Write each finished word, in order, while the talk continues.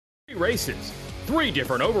Races, 3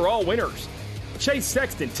 different overall winners. Chase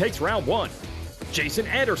Sexton takes round 1. Jason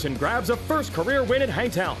Anderson grabs a first career win at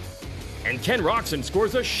Hangtown. And Ken Roczen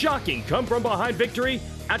scores a shocking come-from-behind victory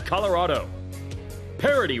at Colorado.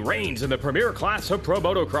 Parity reigns in the premier class of Pro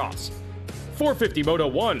Motocross. 450 Moto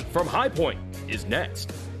 1 from High Point is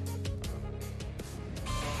next.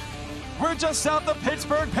 We're just south of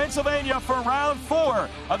Pittsburgh, Pennsylvania for round 4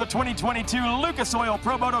 of the 2022 Lucas Oil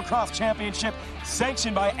Pro Motocross Championship,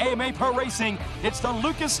 sanctioned by AMA Pro Racing. It's the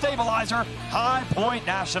Lucas Stabilizer High Point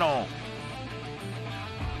National.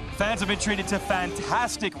 Fans have been treated to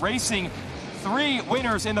fantastic racing. 3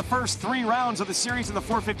 winners in the first 3 rounds of the series in the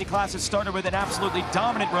 450 class. It started with an absolutely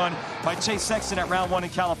dominant run by Chase Sexton at round 1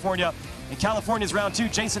 in California. In California's round 2,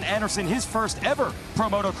 Jason Anderson, his first ever Pro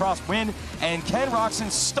Motocross win, and Ken Roczen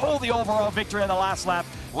stole the overall victory on the last lap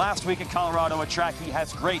last week at Colorado, a track he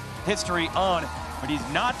has great history on. But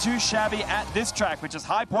he's not too shabby at this track, which is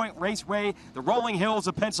High Point Raceway, the rolling hills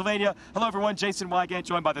of Pennsylvania. Hello, everyone. Jason Wygant,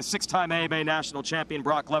 joined by the 6-time AMA national champion,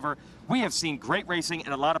 Brock Glover. We have seen great racing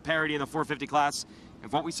and a lot of parity in the 450 class.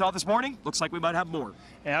 And what we saw this morning looks like we might have more.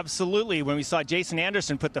 Absolutely. When we saw Jason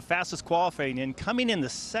Anderson put the fastest qualifying in, coming in the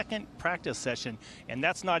second practice session, and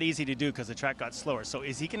that's not easy to do because the track got slower. So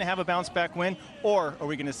is he going to have a bounce-back win, or are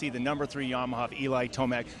we going to see the number 3 Yamaha of Eli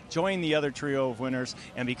Tomac join the other trio of winners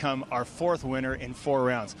and become our 4th winner in 4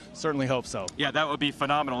 rounds? Certainly hope so. Yeah, that would be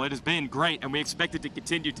phenomenal. It has been great, and we expect it to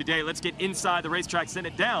continue today. Let's get inside the racetrack, send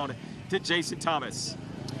it down to Jason Thomas.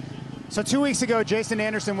 So 2 weeks ago, Jason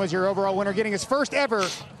Anderson was your overall winner, getting his first ever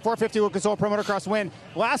 450 Lucas Oil Pro Motocross win.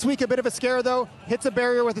 Last week, a bit of a scare, though. Hits a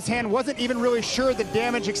barrier with his hand. Wasn't even really sure the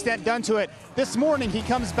damage extent done to it. This morning, he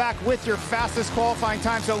comes back with your fastest qualifying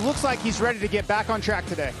time, so it looks like he's ready to get back on track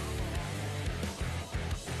today.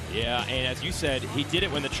 Yeah, and as you said, he did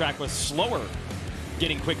it when the track was slower,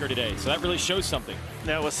 getting quicker today. So that really shows something.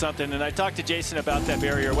 That was something, and I talked to Jason about that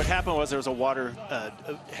barrier. What happened was there was a water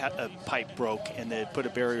a pipe broke, and they put a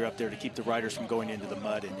barrier up there to keep the riders from going into the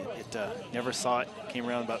mud, and it never saw it. Came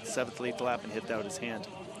around about 7th, 8th lap and hit out his hand.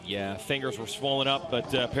 Yeah, fingers were swollen up,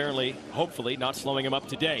 but apparently, hopefully, not slowing him up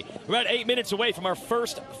today. We're about 8 minutes away from our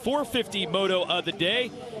first 450 moto of the day.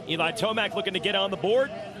 Eli Tomac looking to get on the board.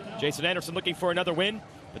 Jason Anderson looking for another win,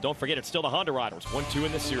 but don't forget it's still the Honda riders, 1-2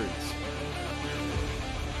 in this series.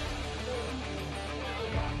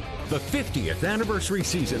 The 50th anniversary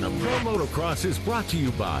season of Pro Motocross is brought to you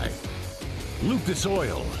by Lucas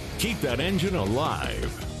Oil. Keep that engine alive.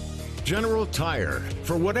 General Tire.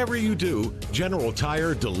 For whatever you do, General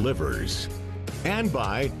Tire delivers. And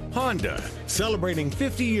by Honda, celebrating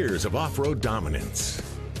 50 years of off-road dominance.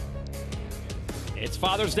 It's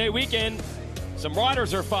Father's Day weekend. Some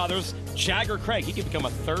riders are fathers. Jagger Craig, he can become a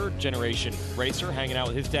 3rd-generation racer, hanging out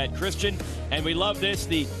with his dad, Christian. And we love this,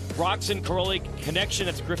 the Roczen-Caroli connection.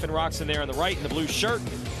 That's Griffin Roczen there on the right in the blue shirt.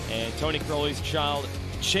 And Tony Caroli's child,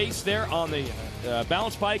 Chase, there on the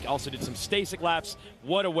balance bike. Also did some Stasic laps.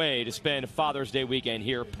 What a way to spend Father's Day weekend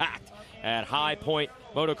here, packed at High Point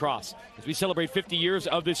Motocross. As we celebrate 50 years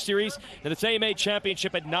of this series, and the AMA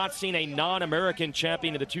Championship had not seen a non-American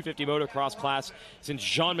champion in the 250 motocross class since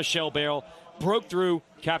Jean-Michel Barrel broke through,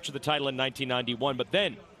 captured the title in 1991, but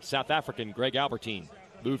then South African Greg Albertine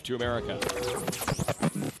moved to America.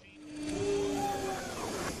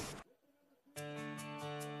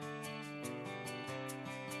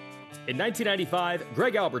 In 1995,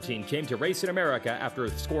 Greg Albertine came to race in America after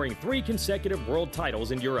scoring 3 consecutive world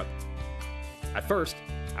titles in Europe. At first,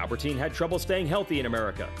 Albertine had trouble staying healthy in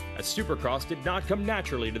America, as Supercross did not come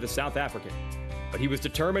naturally to the South African. But he was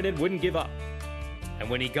determined and wouldn't give up. And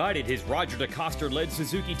when he guided his Roger DeCoster-led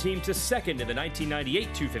Suzuki team to 2nd in the 1998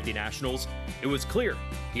 250 Nationals, it was clear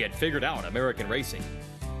he had figured out American racing.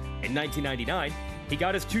 In 1999, he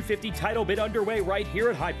got his 250 title bid underway right here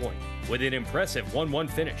at High Point with an impressive 1-1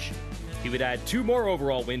 finish. He would add 2 more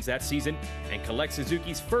overall wins that season and collect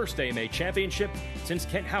Suzuki's first AMA championship since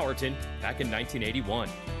Kent Howerton back in 1981.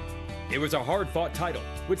 It was a hard-fought title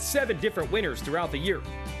with 7 different winners throughout the year,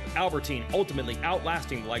 Albertine ultimately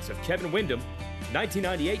outlasting the likes of Kevin Windham,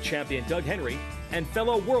 1998 champion Doug Henry, and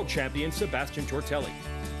fellow world champion Sebastian Tortelli.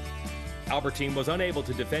 Albertine was unable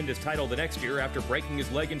to defend his title the next year after breaking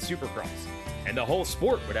his leg in Supercross, and the whole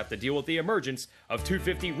sport would have to deal with the emergence of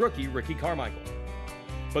 250 rookie Ricky Carmichael.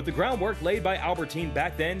 But the groundwork laid by Albertine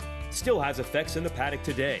back then still has effects in the paddock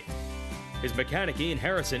today. His mechanic Ian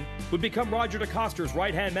Harrison would become Roger DeCoster's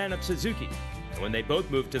right-hand man at Suzuki, and when they both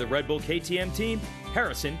moved to the Red Bull KTM team,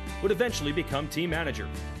 Harrison would eventually become team manager,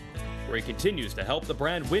 where he continues to help the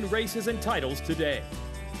brand win races and titles today.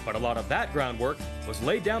 But a lot of that groundwork was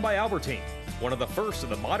laid down by Albertine, one of the first of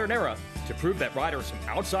the modern era to prove that riders from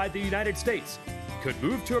outside the United States could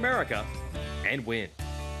move to America and win.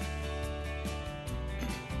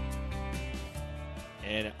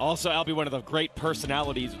 And also, Albie, one of the great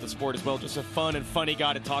personalities of the sport as well. Just a fun and funny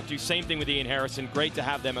guy to talk to. Same thing with Ian Harrison. Great to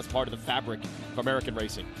have them as part of the fabric of American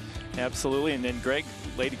racing. Absolutely. And then Greg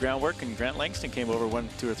laid the groundwork, and Grant Langston came over, won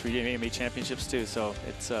 2 or 3 AMA championships too. So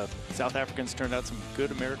it's South Africans turned out some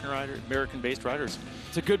good American-based riders.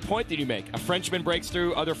 It's a good point that you make. A Frenchman breaks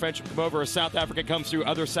through, other Frenchmen come over. A South African comes through,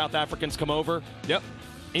 other South Africans come over. Yep.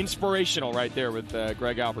 Inspirational right there with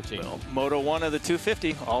Greg Albertine. Well, Moto 1 of the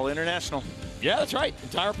 250, all international. Yeah, that's right.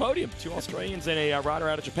 Entire podium. 2 Australians and a rider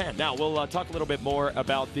out of Japan. Now, we'll talk a little bit more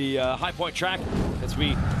about the High Point track as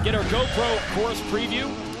we get our GoPro course preview.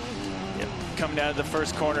 Yep. Coming out of the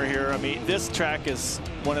first corner here, I mean, this track is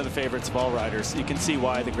one of the favorites of all riders. You can see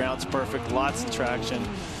why. The ground's perfect, lots of traction.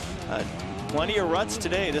 Plenty of ruts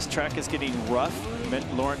today. This track is getting rough.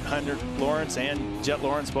 Hunter Lawrence and Jet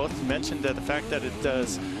Lawrence both mentioned the fact that it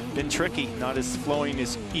has been tricky, not as flowing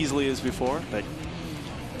as easily as before, but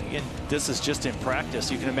again, this is just in practice.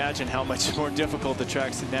 You can imagine how much more difficult the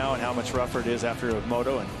track's now and how much rougher it is after a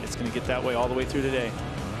moto, and it's going to get that way all the way through today.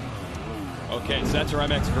 Okay, so that's our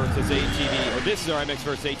MX versus ATV, or this is our MX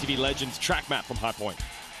versus ATV Legends track map from High Point.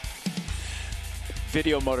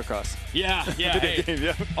 Video motocross. Yeah, yeah, hey, game,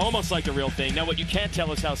 yeah. Almost like the real thing. Now, what you can't tell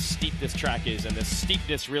is how steep this track is, and the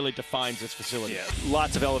steepness really defines this facility. Yeah,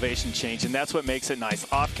 lots of elevation change, and that's what makes it nice.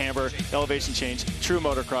 Off-camber, elevation change, true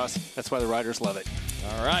motocross. That's why the riders love it.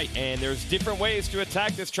 All right, and there's different ways to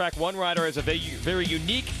attack this track. One rider has a very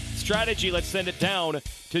unique strategy. Let's send it down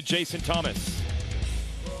to Jason Thomas.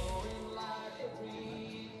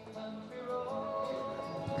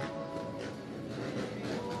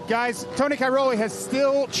 Guys, Tony Cairoli has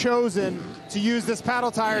still chosen to use this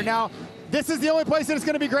paddle tire. Now, this is the only place that it's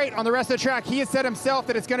going to be great on the rest of the track. He has said himself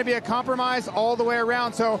that it's going to be a compromise all the way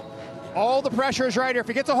around. So all the pressure is right here. If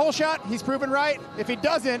he gets a hole shot, he's proven right. If he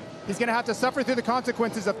doesn't, he's going to have to suffer through the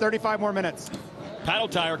consequences of 35 more minutes. Paddle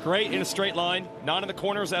tire, great in a straight line. Not in the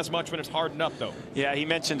corners as much when it's hardened up, though. Yeah, he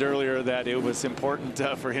mentioned earlier that it was important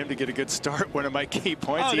for him to get a good start. One of my key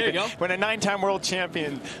points. Oh, there you go. When a 9-time world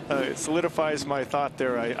champion it solidifies my thought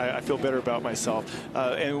there, I feel better about myself.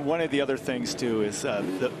 And one of the other things, too, is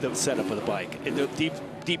the setup of the bike. The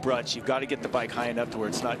deep ruts, you've got to get the bike high enough to where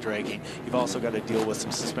it's not dragging. You've also got to deal with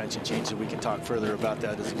some suspension changes. We can talk further about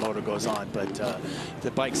that as the moto goes on. But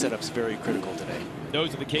the bike setup's very critical today.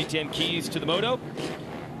 Those are the KTM keys to the Moto.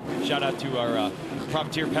 Shout out to our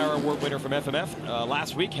Profiteer Power Award winner from FMF.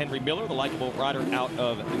 Last week, Henry Miller, the likable rider out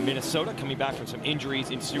of Minnesota, coming back from some injuries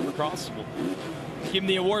in Supercross. We'll give him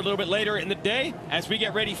the award a little bit later in the day as we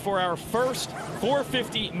get ready for our first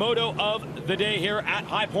 450 Moto of the day here at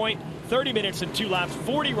High Point. 30 minutes and 2 laps,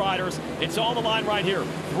 40 riders. It's on the line right here.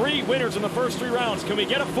 3 winners in the first 3 rounds. Can we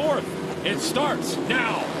get a 4th? It starts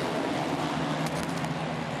now.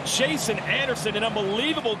 Jason Anderson, an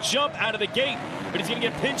unbelievable jump out of the gate, but he's going to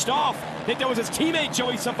get pinched off. I think that was his teammate,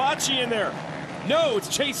 Joey Savacci, in there. No, it's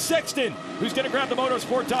Chase Sexton, who's going to grab the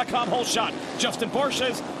motorsport.com hole shot. Justin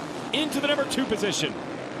Barches into the number 2 position.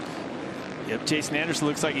 Yep, Jason Anderson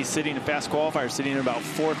looks like he's sitting in fast qualifier, sitting in about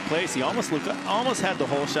 4th place. He almost had the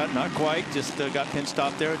hole shot, not quite, just got pinched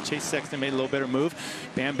off there. Chase Sexton made a little better move.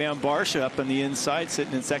 Bam Bam Barsha up on the inside,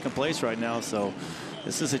 sitting in 2nd place right now, so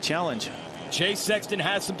this is a challenge. Chase Sexton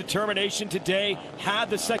has some determination today, had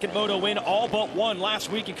the 2nd Moto win, all but one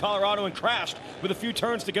last week in Colorado and crashed with a few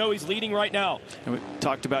turns to go. He's leading right now. And we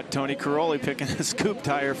talked about Tony Cairoli picking a scoop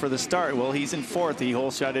tire for the start. Well, he's in 4th. He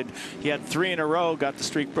hole shotted. He had 3 in a row, got the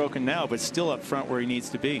streak broken now, but still up front where he needs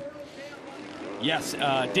to be. Yes,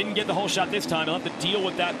 didn't get the hole shot this time. He'll have to deal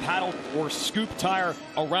with that paddle or scoop tire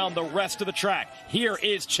around the rest of the track. Here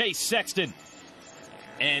is Chase Sexton.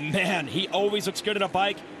 And man, he always looks good on a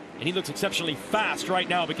bike. And he looks exceptionally fast right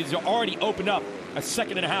now because he's already opened up a 2.5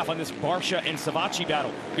 seconds on this Barsha and Savacci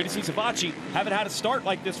battle. Good to see Savacci. Haven't had a start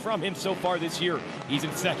like this from him so far this year. He's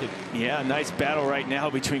in 2nd. Yeah, nice battle right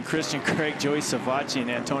now between Christian Craig, Joey Savacci,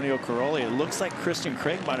 and Antonio Cairoli. It looks like Christian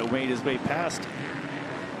Craig might have made his way past.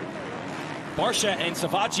 Barsha and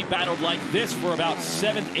Savacci battled like this for about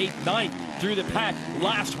 7th, 8th, 9th through the pack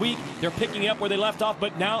last week. They're picking up where they left off,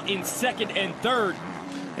 but now in 2nd and 3rd.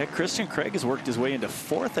 Yeah, Christian Craig has worked his way into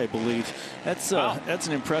 4th, I believe. That's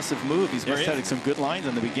an impressive move. He's must have had some good lines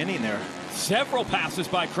in the beginning there. Several passes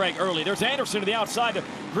by Craig early. There's Anderson to the outside of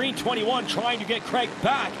green 21 trying to get Craig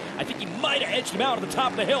back. I think he might have edged him out at the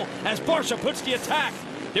top of the hill as Barsha puts the attack.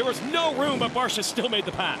 There was no room, but Barsha still made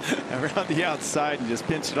the pass. Around the outside and just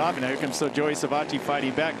pinched it off. And now here comes Joey Savacci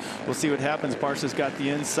fighting back. We'll see what happens. Barsha's got the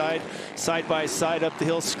inside, side by side up the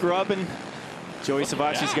hill, scrubbing. Joey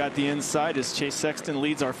Savacci's got the inside as Chase Sexton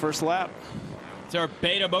leads our first lap. It's our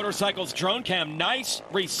Beta Motorcycles drone cam. Nice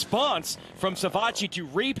response from Savatgy to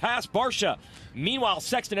repass Barcia. Meanwhile,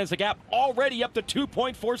 Sexton has the gap already up to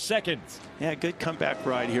 2.4 seconds. Yeah, good comeback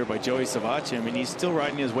ride here by Joey Savatgy. I mean, he's still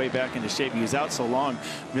riding his way back into shape. He was out so long,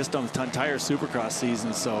 missed on the entire Supercross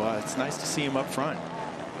season, so it's nice to see him up front.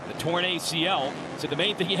 The torn ACL, so the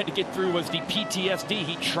main thing he had to get through was the PTSD.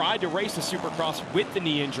 He tried to race the Supercross with the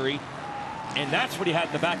knee injury, and that's what he had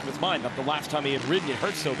in the back of his mind. That the last time he had ridden, it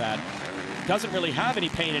hurt so bad. Doesn't really have any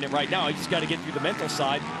pain in it right now. He just got to get through the mental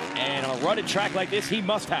side, and on a rutted track like this, he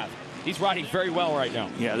must have. He's riding very well right now.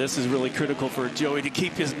 Yeah, this is really critical for Joey to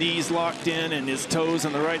keep his knees locked in and his toes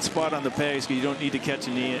in the right spot on the pegs. You don't need to catch a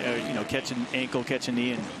knee, catch an ankle, catch a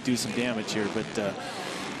knee, and do some damage here. But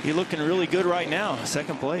he's looking really good right now,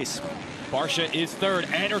 second place. Barcia is third.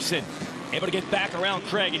 Anderson able to get back around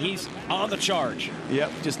Craig, and he's on the charge. Yep,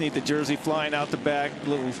 just need the jersey flying out the back, a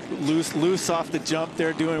little loose off the jump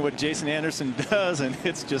there, doing what Jason Anderson does, and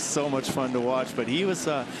it's just so much fun to watch. But he was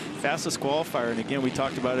fastest qualifier, and again, we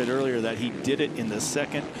talked about it earlier that he did it in the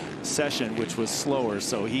second session, which was slower.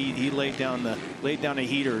 So he laid down a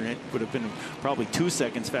heater, and it would have been probably 2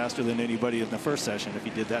 seconds faster than anybody in the first session if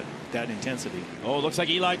he did that intensity. Oh, looks like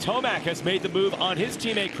Eli Tomac has made the move on his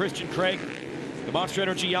teammate Christian Craig. The Monster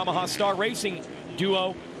Energy Yamaha Star Racing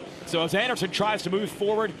duo. So as Anderson tries to move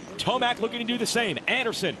forward, Tomac looking to do the same.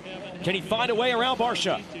 Anderson, can he find a way around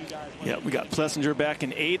Barcia? Yeah, we got Plessinger back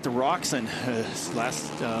in 8th. Roxon,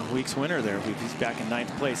 last week's winner there. He's back in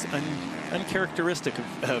 9th place. Uncharacteristic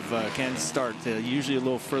of Kansas start. Usually a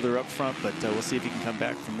little further up front, but we'll see if he can come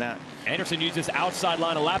back from that. Anderson used his outside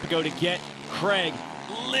line a lap ago to get Craig.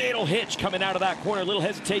 Little hitch coming out of that corner, little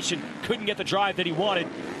hesitation. Couldn't get the drive that he wanted.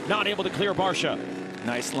 Not able to clear Barcia.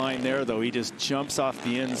 Nice line there, though. He just jumps off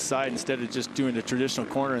the inside instead of just doing the traditional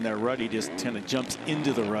corner in that rut. He just kind of jumps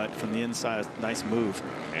into the rut from the inside. Nice move.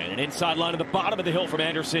 And an inside line at the bottom of the hill from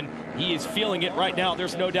Anderson. He is feeling it right now.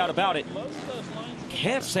 There's no doubt about it.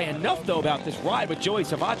 Can't say enough, though, about this ride with Joey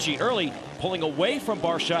Savatgy early, pulling away from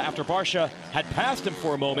Barcia after Barcia had passed him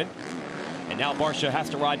for a moment. And now Barcia has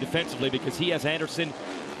to ride defensively because he has Anderson,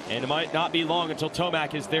 and it might not be long until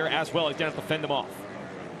Tomac is there as well. He's going to have to fend them off.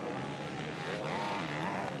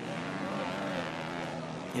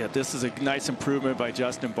 Yeah, this is a nice improvement by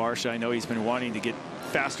Justin Barcia. I know he's been wanting to get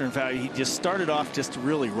faster and faster. He just started off just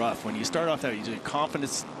really rough. When you start off that, your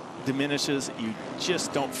confidence diminishes. You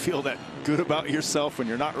just don't feel that good about yourself when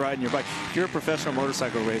you're not riding your bike. If you're a professional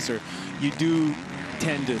motorcycle racer, you do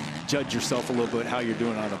tend to judge yourself a little bit how you're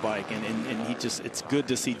doing on a bike, and it's good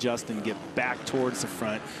to see Justin get back towards the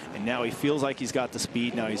front, and now he feels like he's got the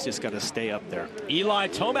speed. Now he's just got to stay up there. Eli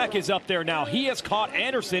Tomac is up there now. He has caught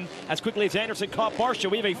Anderson as quickly as Anderson caught Barcia.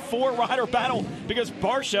 We have a 4-rider battle because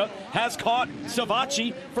Barcia has caught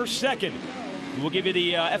Savatgy for second. We'll give you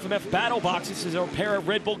the FMF battle box. This is our pair of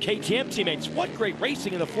Red Bull KTM teammates. What great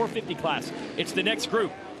racing in the 450 class. It's the next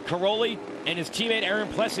group. Caroli and his teammate Aaron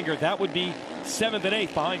Plessinger. That would be 7th and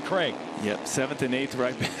 8th behind Craig. Yep, 7th and 8th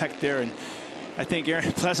right back there. And I think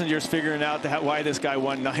Aaron Plessinger's figuring out why this guy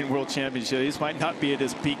won 9 world championships. He might not be at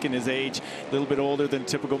his peak in his age, a little bit older than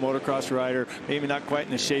typical motocross rider, maybe not quite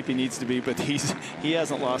in the shape he needs to be, but he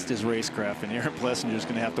hasn't lost his racecraft. And Aaron Plessinger's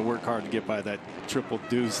going to have to work hard to get by that triple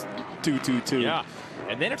deuce 2-2-2. Yeah.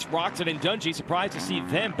 And then it's Roxon and Dungey. Surprised to see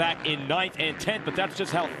them back in 9th and 10th, but that's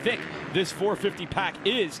just how thick this 450 pack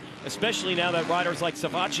is, especially now that riders like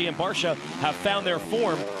Savatgy and Barcia have found their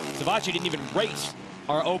form. Savatgy didn't even race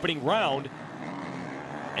our opening round,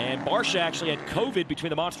 and Barcia actually had COVID between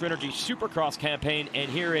the Monster Energy Supercross campaign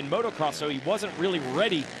and here in Motocross, so he wasn't really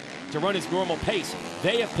ready to run his normal pace.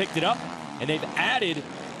 They have picked it up, and they've added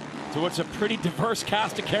to what's a pretty diverse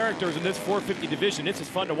cast of characters in this 450 division. This is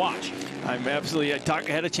fun to watch. I'm absolutely. I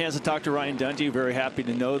had a chance to talk to Ryan Dungey. Very happy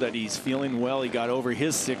to know that he's feeling well. He got over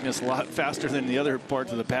his sickness a lot faster than the other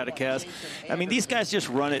parts of the paddock has. I mean, these guys just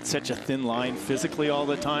run at such a thin line physically all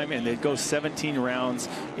the time, and they go 17 rounds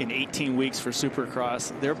in 18 weeks for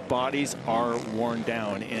Supercross. Their bodies are worn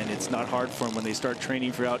down, and it's not hard for them when they start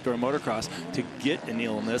training for outdoor motocross to get an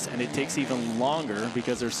illness, and it takes even longer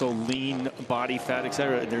because they're so lean, body fat,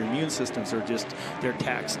 etc. Their immune systems are they're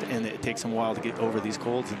taxed, and it takes them a while to get over these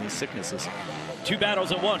colds and these sicknesses. 2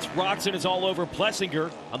 battles at once. Roxon is all over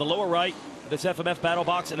Plessinger on the lower right, this FMF battle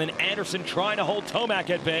box, and then Anderson trying to hold Tomac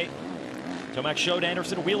at bay. Tomac showed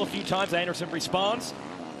Anderson a wheel a few times. Anderson responds.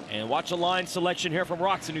 And watch a line selection here from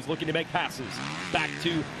Roxon, who's looking to make passes. Back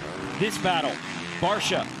to this battle.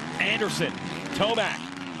 Barcia, Anderson, Tomac.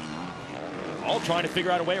 all trying to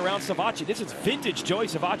figure out a way around Savacci. This is vintage Joey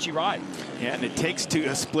Savacci ride. Yeah, and it takes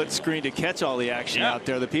a split screen to catch all the action out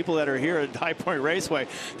there. The people that are here at High Point Raceway,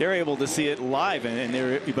 they're able to see it live,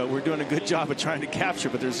 but we're doing a good job of trying to capture,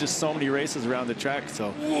 but there's just so many races around the track.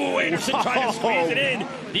 So, ooh, Anderson trying to squeeze it in.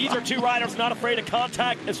 These are two riders not afraid of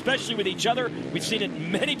contact, especially with each other. We've seen it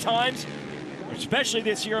many times, especially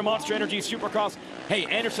this year in Monster Energy Supercross. Hey,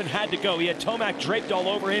 Anderson had to go. He had Tomac draped all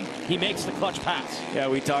over him. He makes the clutch pass. Yeah,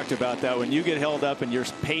 we talked about that. When you get held up and your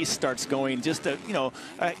pace starts going just a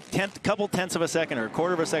couple tenths of a second or a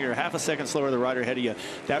quarter of a second or half a second slower the rider ahead of you,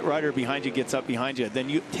 that rider behind you gets up behind you. Then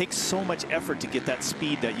it takes so much effort to get that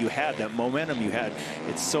speed that you had, that momentum you had.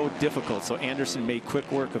 It's so difficult. So Anderson made quick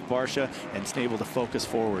work of Barcia and is able to focus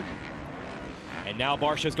forward. And now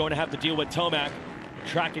Barcia's going to have to deal with Tomac.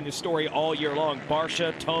 Tracking the story all year long.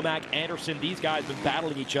 Barcia, Tomac, Anderson, these guys have been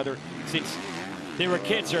battling each other since they were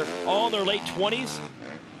kids. They're all in their late 20s.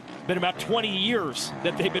 Been about 20 years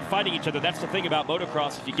that they've been fighting each other. That's the thing about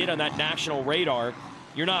motocross. If you get on that national radar,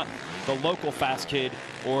 you're not the local fast kid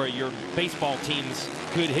or your baseball team's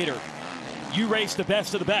good hitter. You race the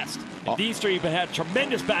best of the best. And these three have had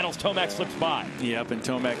tremendous battles. Tomac slips by. Yep, and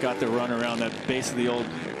Tomac got the run around that base of the old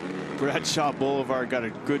Bradshaw Boulevard, got a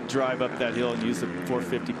good drive up that hill and used the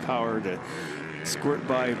 450 power to squirt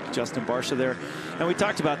by Justin Barcia there. And we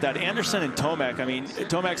talked about that. Anderson and Tomac, I mean,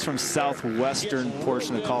 Tomac's from southwestern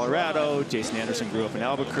portion of Colorado. Jason Anderson grew up in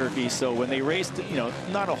Albuquerque. So when they raced,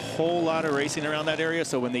 not a whole lot of racing around that area.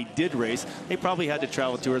 So when they did race, they probably had to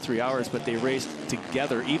travel 2 or 3 hours, but they raced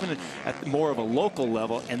together, even at more of a local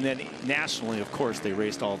level. And then nationally, of course, they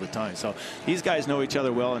raced all the time. So these guys know each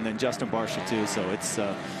other well, and then Justin Barcia too. So it's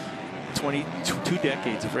 22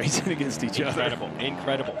 decades of racing against each other.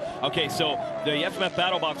 Incredible. Okay, so the FMF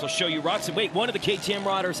Battle Box will show you Roxon. Wait, one of the KTM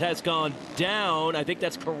riders has gone down. I think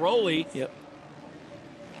that's Caroli. Yep.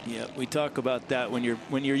 We talk about that when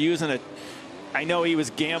you're using it. I know he was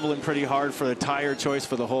gambling pretty hard for the tire choice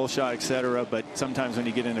for the whole shot, etc. But sometimes when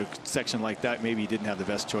you get in a section like that, maybe he didn't have the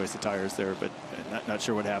best choice of tires there. But not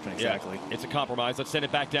sure what happened exactly. Yeah, it's a compromise. Let's send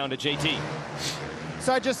it back down to JT.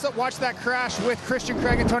 So I just watched that crash with Christian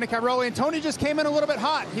Craig and Tony Cairoli, and Tony just came in a little bit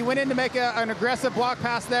hot. He went in to make an aggressive block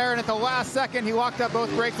pass there, and at the last second, he locked up both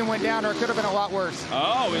brakes and went down, or it could have been a lot worse.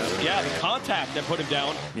 Oh, the contact that put him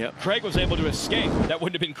down. Yep. Craig was able to escape. That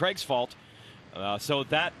wouldn't have been Craig's fault. So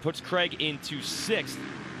that puts Craig into 6th,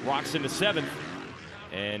 Roxon to 7th.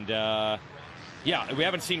 And, we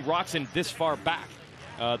haven't seen Roxon this far back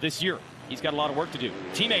this year. He's got a lot of work to do.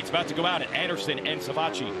 Teammates about to go out at Anderson and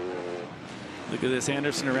Savacci. Look at this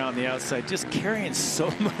Anderson around the outside, just carrying so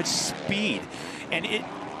much speed. And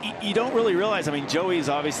you don't really realize, I mean, Joey's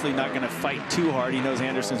obviously not going to fight too hard. He knows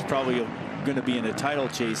Anderson's probably going to be in a title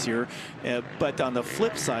chase here. But on the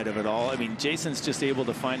flip side of it all, I mean, Jason's just able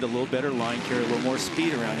to find a little better line, carry a little more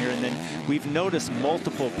speed around here. And then we've noticed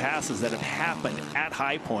multiple passes that have happened at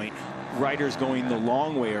High Point. Riders going the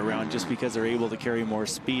long way around just because they're able to carry more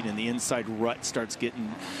speed, and the inside rut starts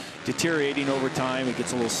deteriorating over time. It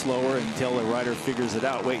gets a little slower until the rider figures it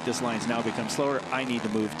out. Wait, this line's now become slower. I need to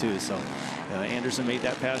move too. So Anderson made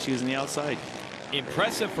that pass using the outside.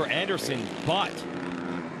 Impressive for Anderson, but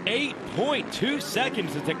 8.2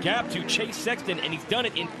 seconds is the gap to Chase Sexton, and he's done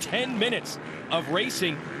it in 10 minutes of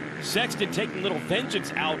racing. Sexton taking a little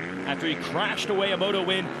vengeance out after he crashed away a moto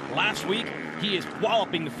win last week. He is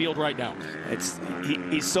walloping the field right now.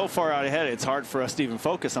 He's so far out ahead, it's hard for us to even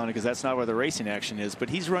focus on it because that's not where the racing action is.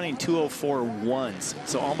 But he's running 2:04.1s,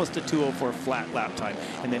 so almost a 2:04 flat lap time.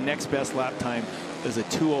 And the next best lap time is a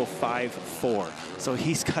 2:05.4. So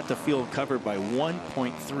he's got the field covered by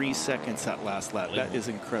 1.3 seconds that last lap. That is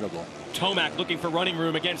incredible. Tomac looking for running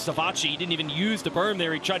room against Savacci. He didn't even use the berm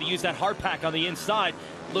there. He tried to use that hard pack on the inside.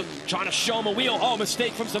 Look, trying to show him a wheel. Oh,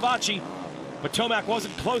 mistake from Savacci. But Tomac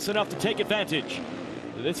wasn't close enough to take advantage.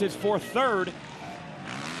 This is for 3rd.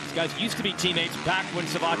 These guys used to be teammates back when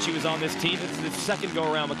Savacci was on this team. This is his second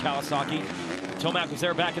go-around with Kawasaki. Tomac was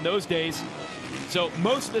there back in those days. So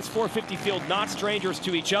most of this 450 field not strangers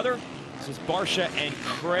to each other. This is Barcia and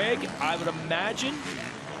Craig, I would imagine,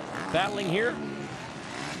 battling here.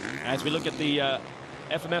 As we look at the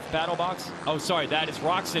FMF battle box. Oh, sorry, that is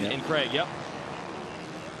Roxon and Craig, yep.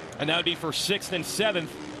 And that would be for 6th and 7th.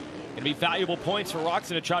 Going to be valuable points for Roxon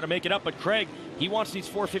to try to make it up. But Craig, he wants these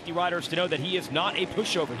 450 riders to know that he is not a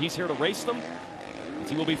pushover. He's here to race them.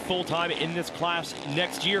 He will be full-time in this class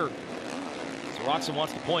next year. So Roxon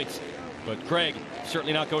wants the points. But Craig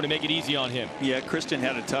certainly not going to make it easy on him. Yeah, Christian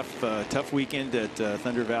had a tough weekend at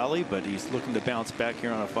Thunder Valley, but he's looking to bounce back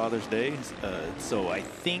here on a Father's Day. So I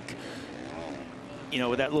think you know,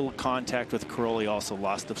 with that little contact with Caroli also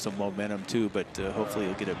lost up some momentum too, but hopefully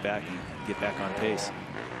he'll get it back and get back on pace.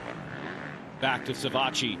 Back to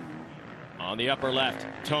Savacci on the upper left.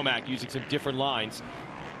 Tomac using some different lines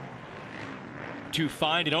to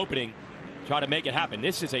find an opening, try to make it happen.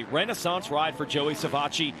 This is a renaissance ride for Joey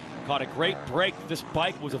Savacci. Caught a great break. This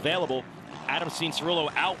bike was available. Adam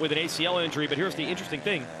Cianciarulo out with an ACL injury, but here's the interesting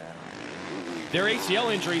thing. Their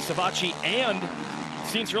ACL injuries, Savacci and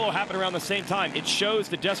Cianciarulo, happened around the same time. It shows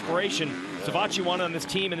the desperation. Savacci wanted on this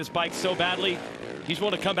team and this bike so badly, he's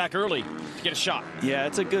willing to come back early to get a shot. Yeah,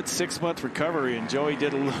 it's a good 6-month recovery, and Joey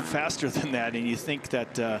did a little faster than that. And you think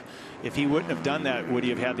that if he wouldn't have done that, would he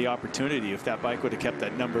have had the opportunity if that bike would have kept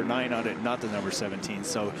that number 9 on it, not the number 17?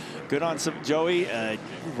 So good on Joey,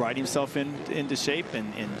 ride himself into shape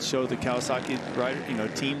and show the Kawasaki rider,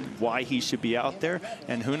 team why he should be out there.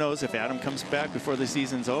 And who knows, if Adam comes back before the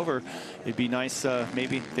season's over, it'd be nice.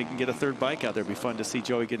 Maybe they can get a third bike out there. It'd be fun to see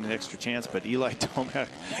Joey get an extra chance. But Eli Tomac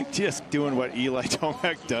just doing what Eli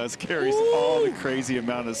Tomac does, carries all the crazy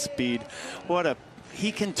amount of speed.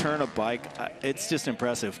 He can turn a bike. It's just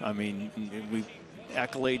impressive. I mean,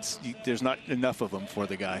 accolades, there's not enough of them for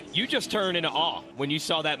the guy. You just turned into awe when you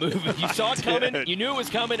saw that move. You saw it coming, you knew it was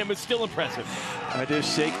coming, and it was still impressive. I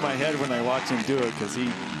just shake my head when I watch him do it, because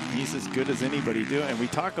he's as good as anybody do it. And we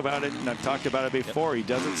talk about it, and I've talked about it before. He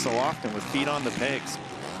does it so often with feet on the pegs.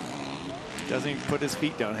 Doesn't even put his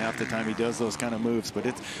feet down half the time he does those kind of moves. But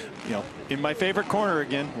it's, in my favorite corner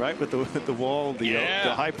again, right, with the wall, the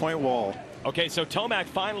high point wall. Okay, so Tomac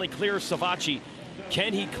finally clears Savacci.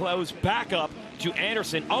 Can he close back up to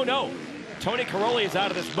Anderson? Oh no, Tony Caroli is out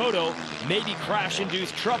of this moto. Maybe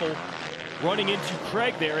crash-induced trouble running into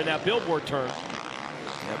Craig there in that billboard turn.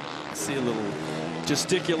 Yep. See a little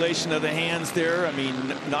gesticulation of the hands there. I mean,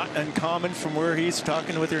 not uncommon from where he's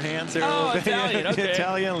talking with your hands there. Oh, Italian, okay.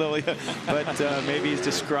 Italian, Lily. But maybe he's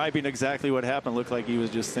describing exactly what happened. Looked like he was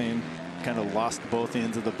just saying, kind of lost both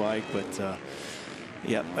ends of the bike, but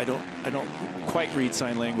yeah, I don't quite read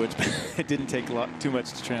sign language, but it didn't take too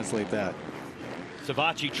much to translate that.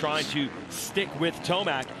 Savacci trying to stick with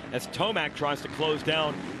Tomac as Tomac tries to close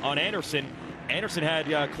down on Anderson. Anderson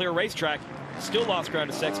had clear racetrack, still lost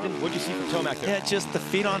ground to Sexton. What'd you see from Tomac there? Yeah, just the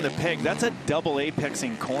feet on the peg. That's a double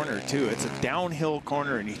apexing corner too. It's a downhill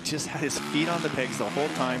corner, and he just had his feet on the pegs the whole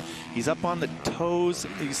time. He's up on the toes.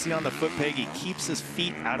 You see on the foot peg, he keeps his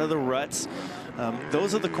feet out of the ruts.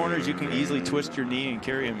 Those are the corners you can easily twist your knee and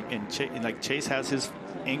carry him. And like Chase has his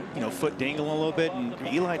foot dangling a little bit, and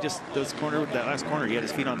Eli just that last corner, he had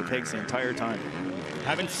his feet on the pegs the entire time.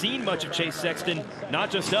 Haven't seen much of Chase Sexton, not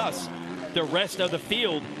just us, the rest of the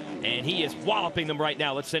field, and he is walloping them right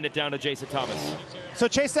now. Let's send it down to Jason Thomas. So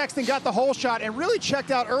Chase Sexton got the whole shot and really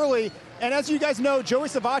checked out early. And as you guys know, Joey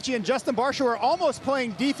Savacci and Justin Barsha were almost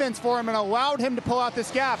playing defense for him and allowed him to pull out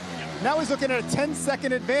this gap. Now he's looking at a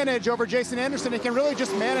 10-second advantage over Jason Anderson and can really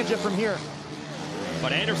just manage it from here.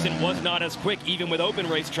 But Anderson was not as quick, even with open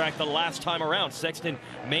racetrack the last time around. Sexton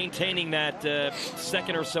maintaining that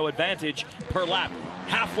second or so advantage per lap.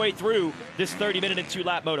 Halfway through this 30-minute and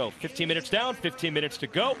 2-lap moto. 15 minutes down, 15 minutes to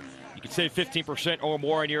go. You can save 15% or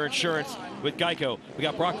more on your insurance with Geico. We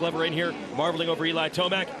got Brock Glover in here, marveling over Eli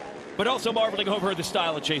Tomac, but also marveling over the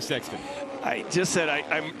style of Chase Sexton. I just said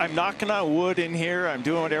I'm knocking on wood in here. I'm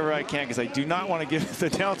doing whatever I can because I do not want to give the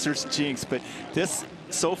announcers jinx. But this,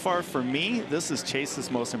 so far for me, this is Chase's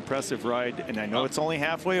most impressive ride. And I know it's only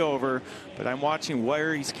halfway over, but I'm watching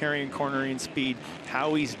where he's carrying cornering speed,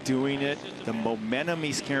 how he's doing it, the momentum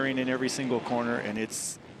he's carrying in every single corner. And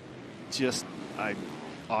it's just, I'm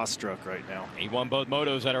awestruck right now. He won both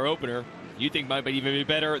motos at our opener. You think might even be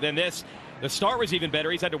better than this. The start was even better.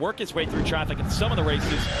 He's had to work his way through traffic in some of the races.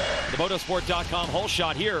 The motosport.com whole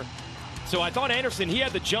shot here. So I thought Anderson, he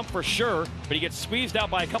had the jump for sure, but he gets squeezed out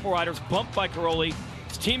by a couple riders, bumped by Caroli.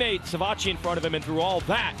 His teammate Savacci in front of him, and through all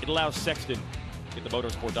that, it allows Sexton to get the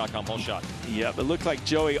motosport.com whole shot. Yeah, it looked like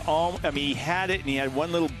Joey, he had it, and he had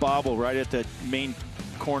one little bobble right at the main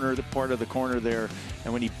corner, the part of the corner there.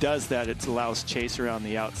 And when he does that, it allows Chase around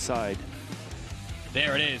the outside.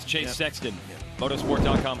 There it is, Chase Sexton.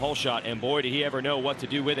 Motosport.com whole shot, and boy, did he ever know what to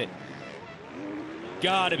do with it.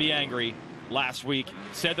 Gotta be angry. Last week,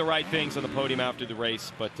 said the right things on the podium after the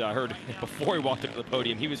race, but I heard before he walked up to the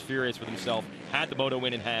podium, he was furious with himself, had the moto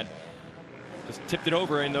win in hand, just tipped it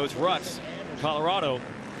over in those ruts. Colorado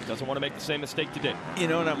doesn't want to make the same mistake today.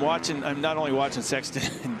 And I'm not only watching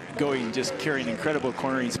Sexton going, just carrying incredible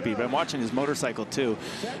cornering speed, but I'm watching his motorcycle too.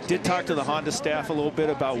 Did talk to the Honda staff a little bit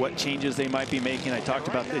about what changes they might be making. I talked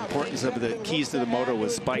about the importance of the keys to the motor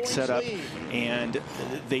with bike setup, and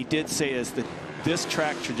they did say as the this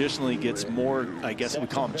track traditionally gets more, I guess we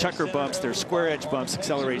call them checker bumps. They're square edge bumps,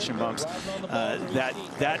 acceleration bumps.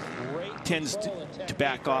 That tends to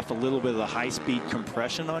back off a little bit of the high-speed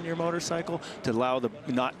compression on your motorcycle to allow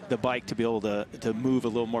the bike to be able to move a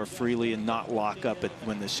little more freely and not lock up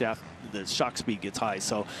when the shock speed gets high.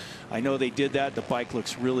 So I know they did that. The bike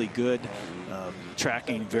looks really good,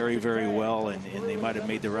 tracking very, very well, and they might have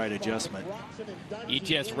made the right adjustment.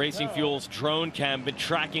 ETS Racing Fuels drone cam been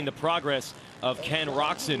tracking the progress of Ken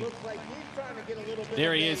Roczen.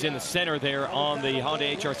 There he is in the center there on the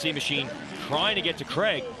Honda HRC machine, trying to get to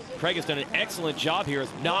Craig. Craig has done an excellent job here,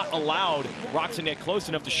 has not allowed Roczen to get close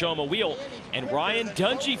enough to show him a wheel. And Ryan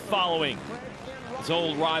Dungey following his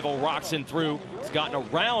old rival Roczen through. He's gotten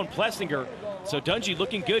around Plessinger. So Dungey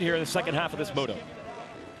looking good here in the second half of this moto.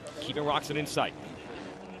 Keeping Roczen in sight.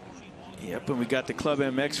 Yep, and we got the Club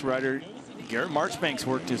MX rider. Garrett Marchbanks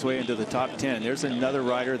worked his way into the top 10. There's another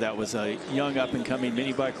rider that was a young up-and-coming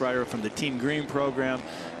mini bike rider from the Team Green program.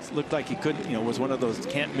 It looked like he couldn't, was one of those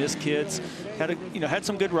can't-miss kids. Had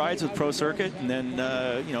some good rides with Pro Circuit, and then,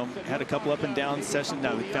 had a couple up-and-down sessions.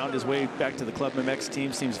 Now he found his way back to the Club MX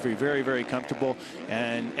team. Seems to be very, very comfortable.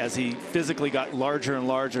 And as he physically got larger and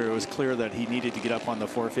larger, it was clear that he needed to get up on the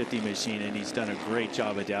 450 machine, and he's done a great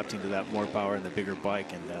job adapting to that more power and the bigger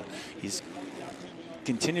bike. And he's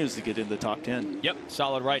continues to get in the top 10. Yep,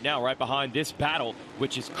 solid right now, right behind this battle,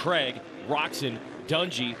 which is Craig, Roczen,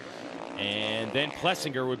 Dungey, and then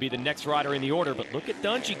Plessinger would be the next rider in the order. But look at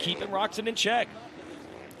Dungey keeping Roczen in check.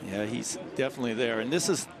 Yeah, he's definitely there. And this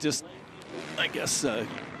is just, I guess,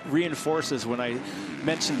 reinforces when I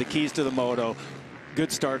mentioned the keys to the moto.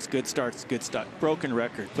 Good starts, good starts, good start. Broken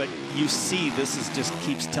record. But you see, this is just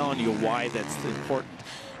keeps telling you why that's important.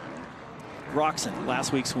 Roczen,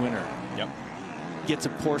 last week's winner. Yep. Gets a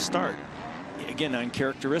poor start. Again,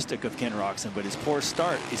 uncharacteristic of Ken Roczen, but his poor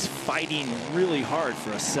start is fighting really hard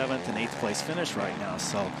for a 7th and 8th place finish right now.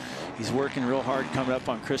 So he's working real hard coming up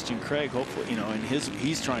on Christian Craig. Hopefully, and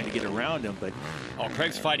he's trying to get around him. But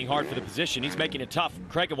Craig's fighting hard for the position. He's making it tough.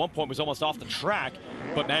 Craig at one point was almost off the track,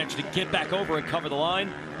 but managed to get back over and cover the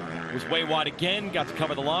line. Was way wide again, got to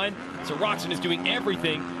cover the line. So Roczen is doing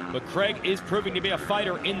everything, but Craig is proving to be a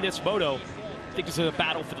fighter in this moto. I think this is a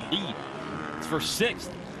battle for the lead. It's for 6th.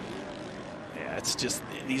 Yeah, it's just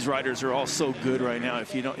these riders are all so good right now.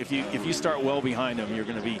 If you start well behind them, you're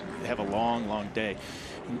going to have a long day.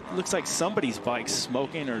 It looks like somebody's bike's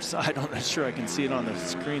smoking, or I'm not sure I can see it on the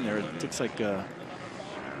screen there. It looks like I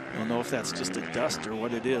don't know if that's just a dust or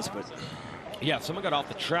what it is, but yeah, someone got off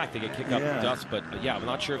the track. They get kicked up with dust, but yeah, I'm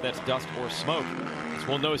not sure if that's dust or smoke.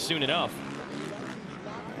 We'll know soon enough.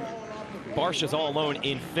 Barsha's all alone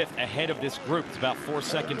in 5th ahead of this group. It's about 4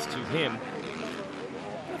 seconds to him.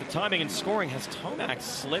 The timing and scoring has Tomac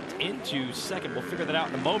slipped into 2nd. We'll figure that out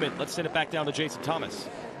in a moment. Let's send it back down to Jason Thomas.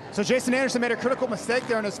 So Jason Anderson made a critical mistake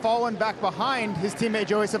there and has fallen back behind his teammate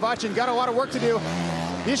Joey Savacci and got a lot of work to do.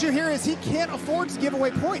 The issue here is he can't afford to give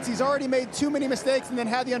away points. He's already made too many mistakes and then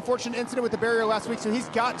had the unfortunate incident with the barrier last week, so he's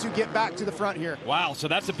got to get back to the front here. Wow, so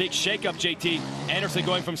that's a big shakeup, JT. Anderson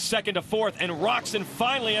going from 2nd to 4th, and Roczen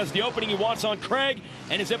finally has the opening he wants on Craig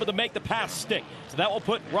and is able to make the pass stick. So that will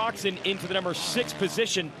put Roczen into the number 6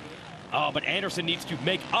 position. But Anderson needs to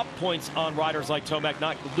make up points on riders like Tomac,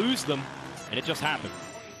 not lose them, and it just happened.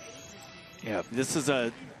 Yeah, this is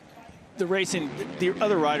the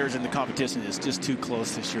other riders in the competition is just too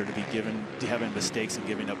close this year to be having mistakes and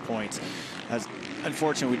giving up points.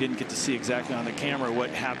 Unfortunately, we didn't get to see exactly on the camera what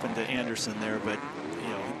happened to Anderson there, but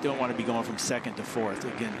you don't want to be going from 2nd to 4th.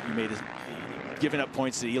 Again, giving up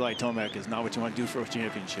points to Eli Tomac is not what you want to do for a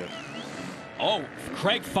championship. Oh,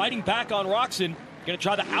 Craig fighting back on Roczen. Going to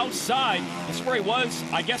try the outside. That's where he was,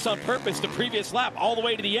 I guess, on purpose the previous lap, all the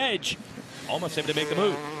way to the edge. Almost able to make the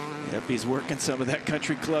move. Yep, he's working some of that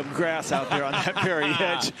country club grass out there on that very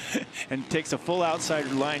edge and takes a full outside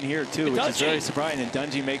line here, too, which is very surprising. And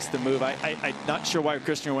Dungey makes the move. I'm not sure why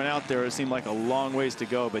Christian went out there. It seemed like a long ways to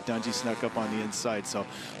go, but Dungey snuck up on the inside. So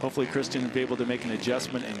hopefully Christian will be able to make an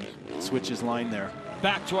adjustment and switch his line there.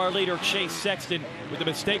 Back to our leader, Chase Sexton, with a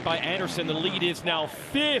mistake by Anderson. The lead is now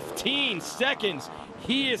 15 seconds.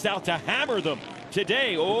 He is out to hammer them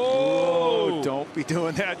today. Oh, don't be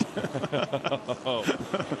doing that.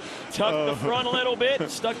 Tucked the front a little bit,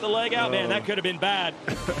 stuck the leg out. Man, that could have been bad.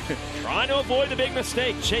 Trying to avoid the big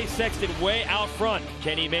mistake. Chase Sexton way out front.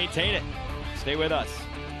 Can he maintain it? Stay with us.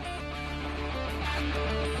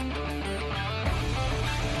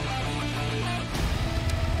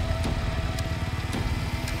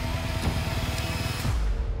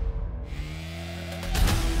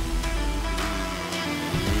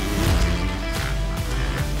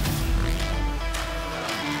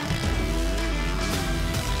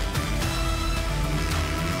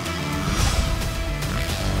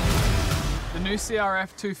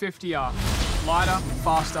 CRF 250R. Lighter,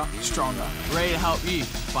 faster, stronger. Ready to help you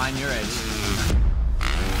find your edge.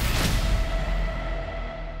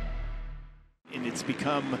 And it's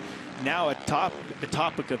become now a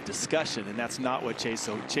topic of discussion, and that's not what Chase.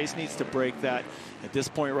 So Chase needs to break that. At this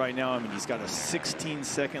point right now, I mean, he's got a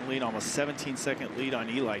 16-second lead, almost 17-second lead on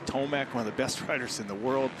Eli Tomac, one of the best riders in the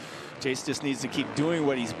world. Chase just needs to keep doing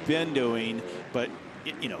what he's been doing, but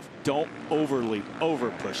you know, don't over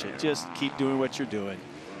push it. Just keep doing what you're doing.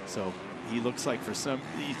 So he looks like for some,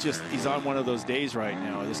 he's on one of those days right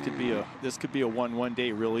now. This could be a 1-1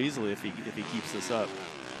 day real easily if he keeps this up.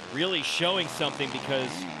 Really showing something, because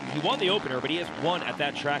he won the opener, but he has won at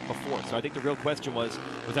that track before. So I think the real question was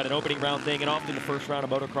that an opening round thing? And often the first round of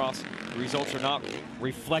motocross, the results are not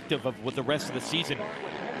reflective of what the rest of the season.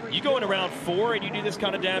 You go into round 4 and you do this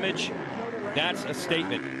kind of damage, that's a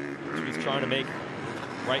statement. That's what he's trying to make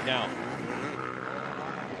right now.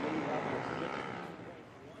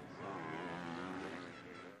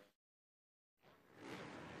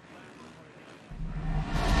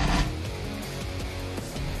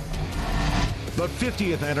 The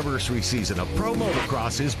 50th anniversary season of Pro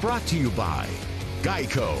Motocross is brought to you by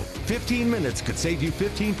Geico. 15 minutes could save you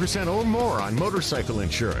 15% or more on motorcycle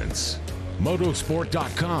insurance.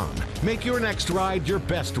 Motosport.com. Make your next ride your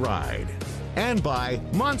best ride. And by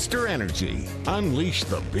Monster Energy. Unleash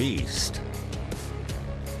the beast.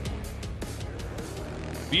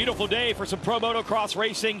 Beautiful day for some Pro Motocross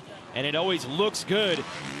racing, and it always looks good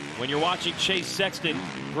when you're watching Chase Sexton.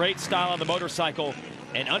 Great style on the motorcycle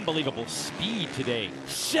and unbelievable speed today.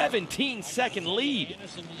 17-second lead.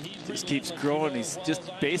 Just keeps growing. He's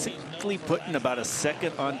just basically putting about a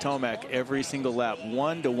second on Tomac every single lap.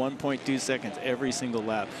 1 to 1.2 seconds every single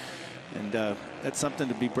lap. And that's something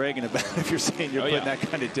to be bragging about if you're saying you're putting that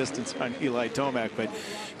kind of distance on Eli Tomac. But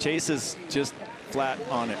Chase is just flat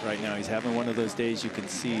on it right now. He's having one of those days. You can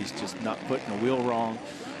see he's just not putting a wheel wrong.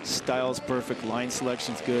 Style's perfect, line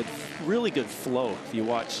selection's good, really good flow. If you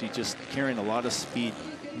watch, he's just carrying a lot of speed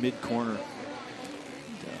mid-corner.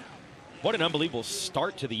 What an unbelievable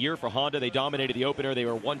start to the year for Honda. They dominated the opener. They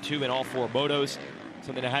were 1-2 in all 4 motos,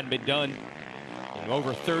 something that hadn't been done in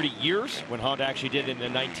over 30 years when Honda actually did it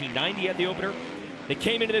in 1990 at the opener. They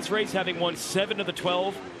came into this race having won 7 of the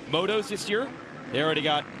 12 motos this year. They already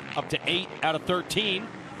got up to 8 out of 13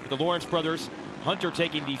 with the Lawrence brothers. Hunter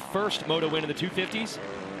taking the first moto win in the 250s.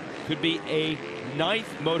 Could be a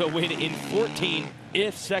 9th moto win in 14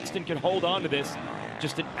 if Sexton can hold on to this.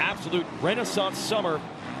 Just an absolute renaissance summer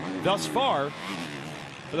thus far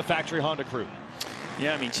for the factory Honda crew.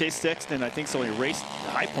 Yeah, I mean, Chase Sexton, I think, so only raced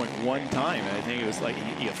High Point 1 time. I think it was like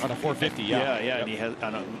on a 450. Yeah. And he had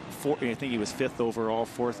on a I think he was 5th overall, a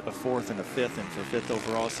fourth and a 5th, and for 5th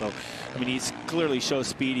overall. So, I mean, he's clearly shows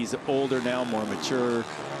speed. He's older now, more mature,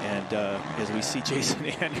 and as we see, Jason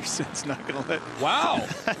Anderson's not going to let. Wow.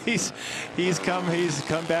 he's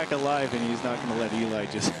come back alive, and he's not going to let Eli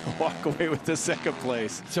just walk away with the 2nd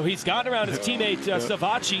place. So he's gotten around his teammate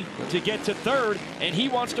Savacci to get to 3rd, and he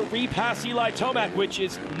wants to repass Eli Tomac, which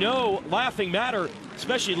is no laughing matter,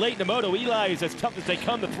 especially late in the moto. Eli is as tough as they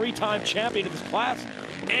come, the 3-time champion of this class.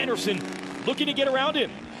 Anderson looking to get around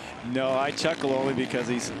him. No, I chuckle only because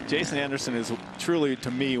Jason Anderson is truly,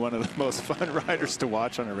 to me, one of the most fun riders to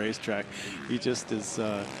watch on a racetrack. He just is,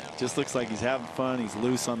 just looks like he's having fun. He's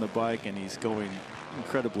loose on the bike, and he's going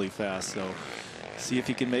incredibly fast. So, see if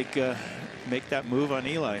he can make that move on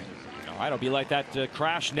Eli. All right, it'll be like that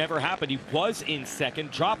crash never happened. He was in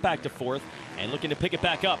 2nd, dropped back to 4th, and looking to pick it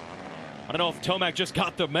back up. I don't know if Tomac just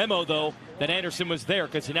got the memo, though, that Anderson was there,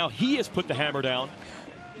 because now he has put the hammer down.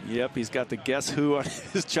 Yep, he's got the guess who on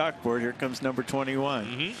his chalkboard. Here comes number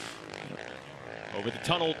 21. Over the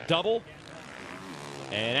tunnel double.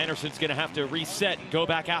 And Anderson's going to have to reset and go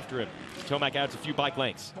back after him. Tomac adds a few bike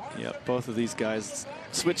lengths. Yep, both of these guys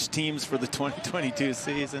switched teams for the 2022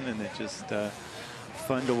 season, and it's just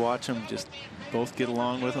fun to watch them. Just both get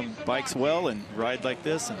along with them. Bikes well and ride like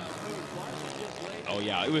this. And oh,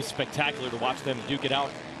 yeah, it was spectacular to watch them duke it out.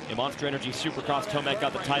 In Monster Energy Supercross, Tomac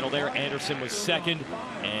got the title there. Anderson was 2nd,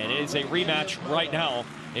 and it is a rematch right now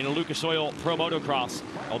in a Lucas Oil Pro Motocross.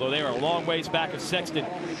 Although they are a long ways back of Sexton,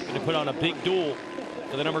 going to put on a big duel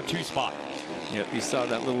for the number 2 spot. Yep, you saw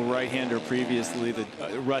that little right-hander previously. The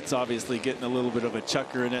rut's obviously getting a little bit of a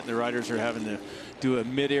chucker in it. The riders are having to do a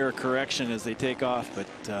mid-air correction as they take off,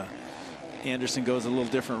 but Anderson goes a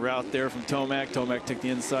little different route there from Tomac. Tomac took the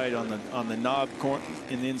inside on the knob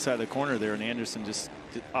in the inside of the corner there, and Anderson just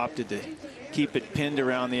opted to keep it pinned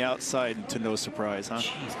around the outside to no surprise, huh?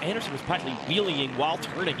 Jeez, Anderson was practically wheeling while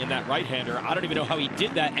turning in that right-hander. I don't even know how he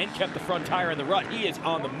did that and kept the front tire in the rut. He is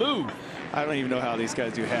on the move. I don't even know how these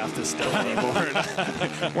guys do half this stuff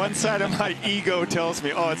anymore. One side of my ego tells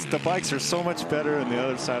me, oh, the bikes are so much better, and the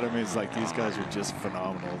other side of me is like, these guys are just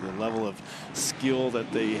phenomenal. The level of skill that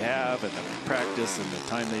they have and the practice and the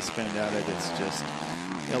time they spend at it, it's just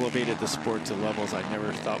elevated the sport to levels I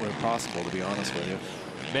never thought were possible, to be honest with you.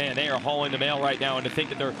 Man, they are hauling the mail right now, and to think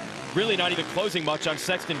that they're really not even closing much on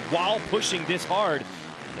Sexton while pushing this hard.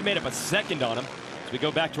 They made up a second on him. We go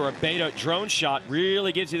back to our beta drone shot.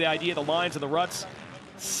 Really gives you the idea of the lines and the ruts.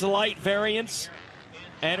 Slight variance.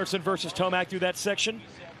 Anderson versus Tomac through that section.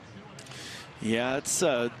 Yeah,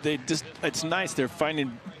 it's nice. They're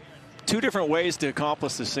finding two different ways to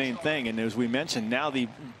accomplish the same thing. And as we mentioned, now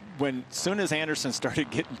soon as Anderson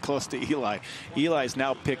started getting close to Eli's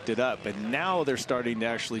now picked it up, and now they're starting to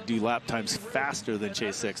actually do lap times faster than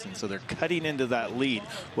Chase Sexton. So they're cutting into that lead.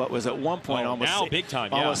 What was at one point almost big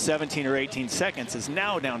time, almost 17 or 18 seconds is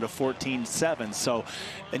now down to 14.7. So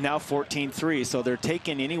and now 14.3. So they're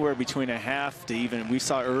taking anywhere between a half to even, we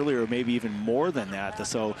saw earlier, maybe even more than that.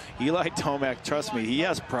 So Eli Tomac, trust me, he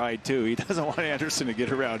has pride too. He doesn't want Anderson to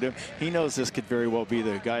get around him. He knows this could very well be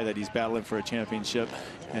the guy that he's battling for a championship.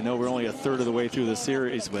 I know we're only a third of the way through the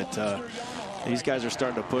series, but these guys are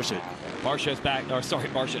starting to push it.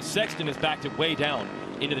 Sexton is back to way down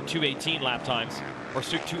into the 2:18 lap times, or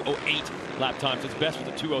 2:08 lap times. It's best with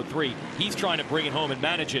the 2:03. He's trying to bring it home and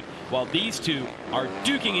manage it, while these two are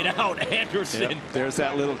duking it out. Anderson. Yep, there's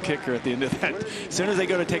that little kicker at the end of that. As soon as they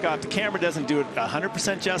go to take off, the camera doesn't do it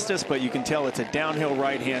 100% justice, but you can tell it's a downhill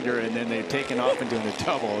right-hander, and then they've taken off and doing the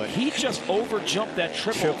double. He just over-jumped that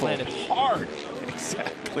triple. And it's hard.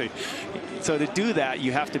 Exactly. So to do that,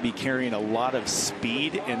 you have to be carrying a lot of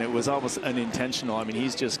speed, and it was almost unintentional. I mean,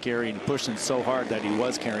 he's just pushing so hard that he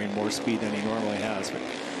was carrying more speed than he normally has. But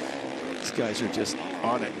these guys are just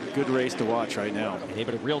on it. Good race to watch right now.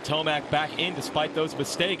 Able to reel Tomac back in despite those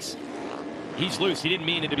mistakes. He's loose. He didn't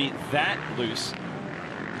mean it to be that loose.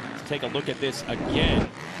 Let's take a look at this again.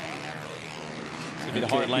 Be the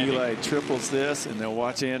hard landing. Eli triples this, and they'll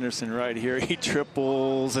watch Anderson right here. He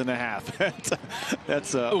triples and a half.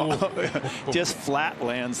 That's just flat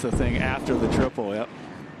lands the thing after the triple. Yep.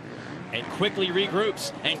 And quickly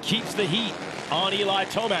regroups and keeps the heat on Eli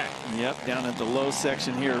Tomac. Yep, down at the low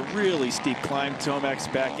section here, really steep climb. Tomac's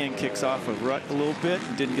back in, kicks off a rut a little bit,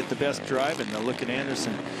 and didn't get the best drive. And now look at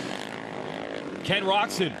Anderson. Ken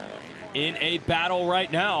Roczen in a battle right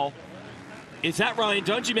now. Is that Ryan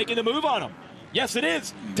Dungey making the move on him? Yes, it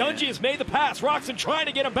is. Dungey has made the pass. Roczen trying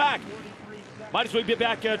to get him back. Might as well be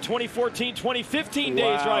back 2014, 2015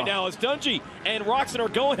 days right now as Dungey and Roczen are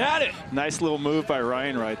going at it. Nice little move by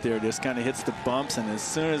Ryan right there. Just kind of hits the bumps, and as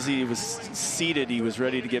soon as he was seated, he was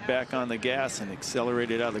ready to get back on the gas and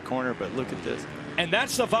accelerated out of the corner. But look at this. And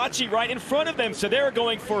that's Savacci right in front of them, so they're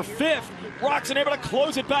going for fifth. Roczen able to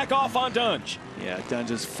close it back off on Dunge. Yeah,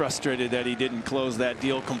 Dunge is frustrated that he didn't close that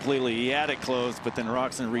deal completely. He had it closed, but then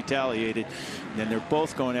Roczen retaliated. And then they're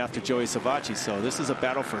both going after Joey Savacci, so this is a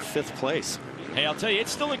battle for fifth place. Hey, I'll tell you,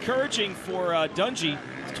 it's still encouraging for Dungey.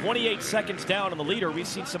 28 seconds down on the leader. We've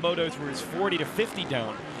seen some motos where it's 40 to 50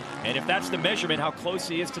 down. And if that's the measurement, how close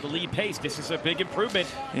he is to the lead pace, this is a big improvement.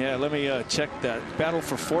 Yeah, let me check that battle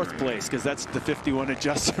for fourth place, because that's the 51 of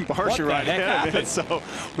Justin Barsha right ahead of it. So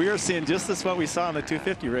we are seeing just this what we saw in the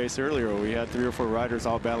 250 race earlier, where we had 3 or 4 riders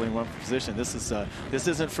all battling one position. This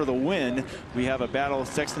isn't for the win. We have a battle.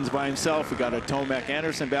 Sexton's by himself. We got a Tomac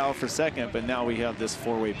Anderson battle for second, but now we have this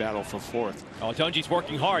 4-way battle for fourth. Oh, Dungey's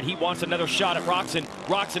working hard. He wants another shot at Roczen.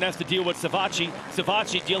 Roczen has to deal with Savacci.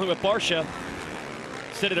 Savacci dealing with Barsha.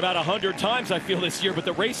 Said it about 100 times, I feel, this year, but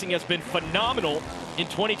the racing has been phenomenal in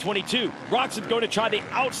 2022. Roczen's going to try the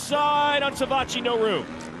outside on Savacci, no room.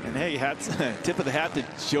 And hey, tip of the hat to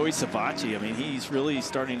Joey Savacci. I mean, he's really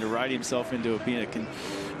starting to ride himself into being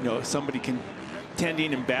somebody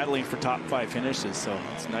contending and battling for top 5 finishes. So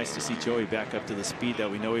it's nice to see Joey back up to the speed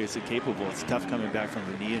that we know he is capable. It's tough coming back from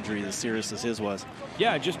a knee injury as serious as his was.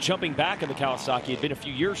 Yeah, just jumping back in the Kawasaki. It's been a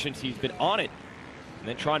few years since he's been on it. And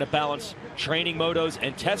then trying to balance training motos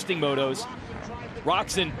and testing motos.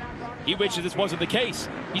 Roczen, he wishes this wasn't the case.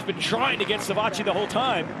 He's been trying to get Savacci the whole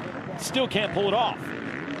time. Still can't pull it off.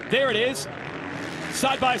 There it is.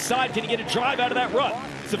 Side by side, can he get a drive out of that rut?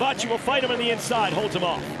 Savacci will fight him on the inside, holds him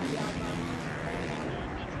off.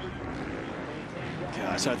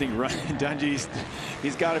 Gosh, I think Ryan Dungey,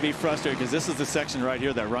 he's got to be frustrated because this is the section right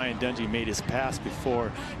here that Ryan Dungey made his pass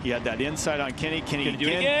before. He had that inside on Kenny. Kenny do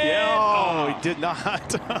it again. Yeah, he did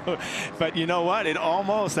not. But you know what?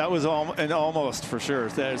 That was an almost for sure.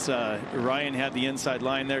 There's Ryan had the inside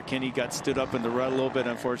line there. Kenny got stood up in the rut a little bit.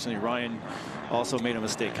 Unfortunately, Ryan also made a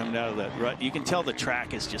mistake coming out of that rut. You can tell the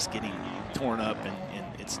track is just getting torn up and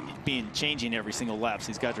it's changing every single lap. So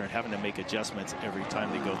these guys are having to make adjustments every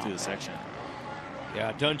time they go through the section.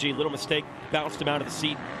 Yeah, Dungey, little mistake, bounced him out of the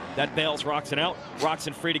seat. That bails Roczen out.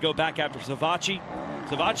 Roczen free to go back after Savacci.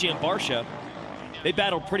 Savacci and Barcia, they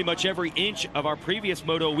battled pretty much every inch of our previous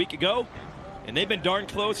Moto a week ago, and they've been darn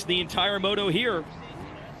close the entire Moto here.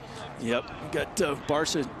 Yep, got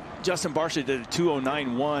Barcia. Justin Barcia did a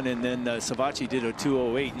 2:09.1, and then Savacci did a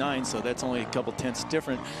 2:08.9, so that's only a couple tenths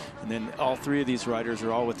different. And then all three of these riders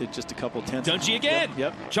are all within just a couple tenths. Dungey again.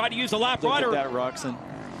 Yep. Tried to use the lap Look rider. at that, Roczen.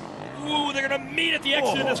 Ooh, they're going to meet at the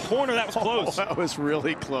exit of this corner. That was close. That was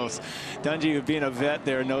really close. Dungey, being a vet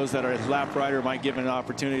there, knows that our lap rider might give him an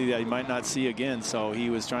opportunity that he might not see again, so he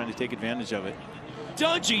was trying to take advantage of it.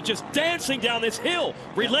 Dungey just dancing down this hill.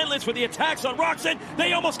 Relentless with the attacks on Roczen.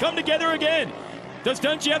 They almost come together again. Does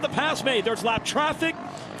Dungey have the pass made? There's lap traffic.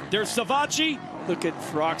 There's Savacci. Look at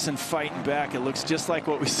Roczen fighting back. It looks just like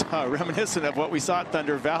what we saw, reminiscent of what we saw at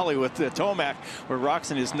Thunder Valley with the Tomac, where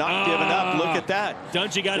Roczen is not giving up. Look at that.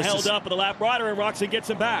 Dungey got held up with the lap rider, and Roczen gets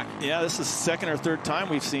him back. Yeah, this is the second or third time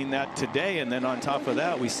we've seen that today. And then on top of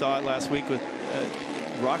that, we saw it last week with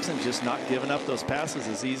Roczen just not giving up those passes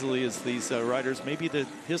as easily as these riders. Maybe the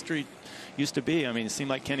history used to be. I mean, it seemed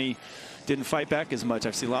like Kenny didn't fight back as much.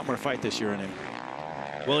 I've seen a lot more fight this year in him.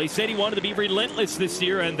 Well, he said he wanted to be relentless this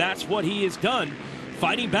year, and that's what he has done,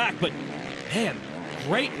 fighting back. But, man,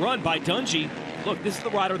 great run by Dungey. Look, this is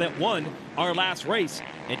the rider that won our last race,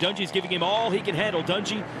 and Dungey's giving him all he can handle.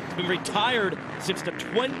 Dungey has been retired since the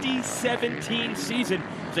 2017 season.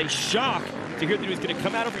 It was a shock to hear that he was going to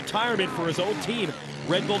come out of retirement for his old team,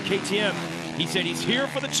 Red Bull KTM. He said he's here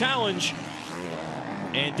for the challenge,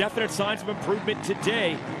 and definite signs of improvement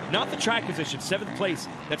today. Not the track position, 7th place.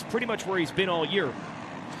 That's pretty much where he's been all year.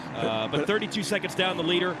 But 32 seconds down the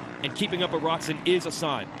leader and keeping up with Roczen is a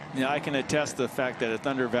sign. Yeah, I can attest to the fact that at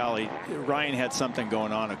Thunder Valley, Ryan had something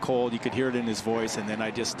going on, a cold. You could hear it in his voice, and then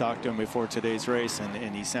I just talked to him before today's race,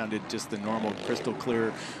 and he sounded just the normal, crystal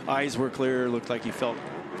clear. Eyes were clear, looked like he felt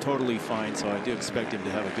totally fine, so I do expect him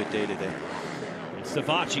to have a good day today.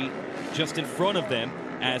 Savacci just in front of them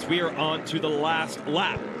as we are on to the last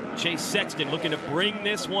lap. Chase Sexton looking to bring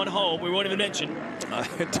this one home. We won't even mention.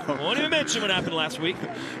 Won't even mention what happened last week.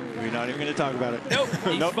 We're not even going to talk about it. Nope,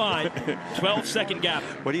 he's fine. 12-second gap.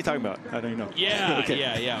 What are you talking about? I don't know. Yeah, okay.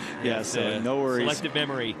 Yeah, so no worries. Selective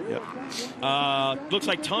memory. Yep. Looks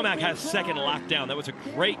like Tomac has second lockdown. That was a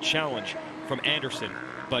great challenge from Anderson.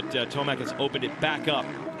 But Tomac has opened it back up.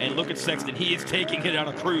 And look at Sexton. He is taking it on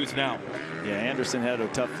a cruise now. Yeah, Anderson had a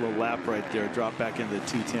tough little lap right there. Dropped back into the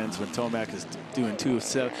 210s when Tomac is doing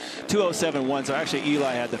 2:07.1. So actually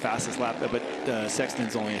Eli had the fastest lap, but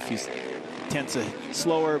Sexton's only a few tenths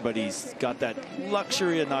slower, but he's got that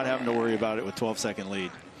luxury of not having to worry about it with 12-second lead.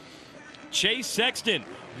 Chase Sexton,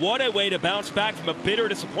 what a way to bounce back from a bitter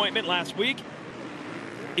disappointment last week.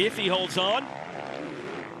 If he holds on.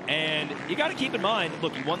 And you got to keep in mind,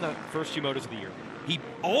 look, he won the first 2 motos of the year. He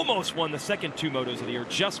almost won the second 2 motos of the year,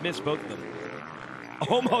 just missed both of them.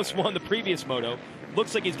 Almost won the previous moto.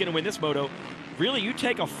 Looks like he's going to win this moto. Really, you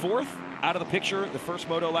take a 4th out of the picture, the first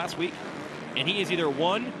moto last week, and he has either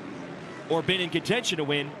won or been in contention to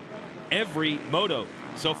win every moto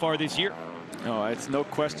so far this year. No, it's no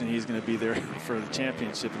question he's going to be there for the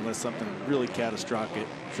championship unless something really catastrophic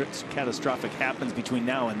happens between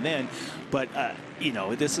now and then. But, you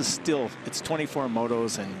know, this is still, it's 24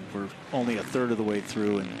 motos, and we're only a third of the way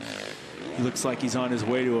through. And it looks like he's on his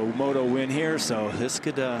way to a moto win here. So this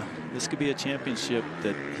could be a championship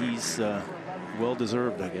that he's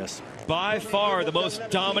well-deserved, I guess. By far the most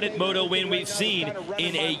dominant moto win we've seen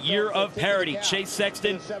in a year of parity. Chase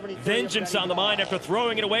Sexton, vengeance on the mind after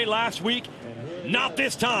throwing it away last week. Not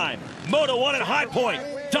this time. Moto 1 at High Point,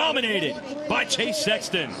 dominated by Chase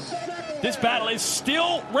Sexton. This battle is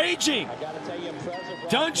still raging.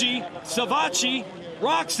 Dungey, Savacci,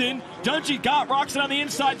 Roczen. Dungey got Roczen on the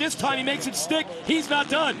inside. This time he makes it stick. He's not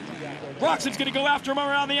done. Roczen's going to go after him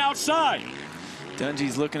around the outside.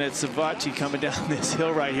 Dungey's looking at Savacci coming down this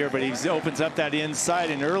hill right here, but he opens up that inside,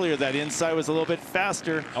 and earlier that inside was a little bit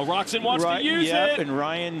faster. Oh, Roczen wants to use it. And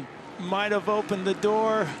Ryan might have opened the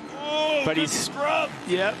door. Oh, but he's scrub.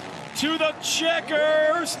 Yep. To the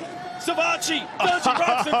checkers. Savacci, Dungey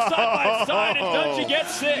Roczen side by side, and Dungey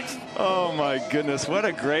gets 6th. Oh my goodness, what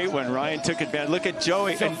a great one. Ryan took advantage. Look at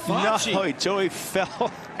Joey. Savacci. And no, Joey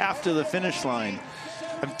fell after the finish line.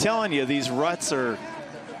 I'm telling you, these ruts are,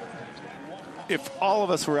 if all of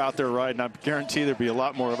us were out there riding, I guarantee there'd be a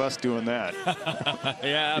lot more of us doing that.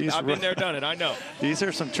 Yeah, I've been there, done it, I know. These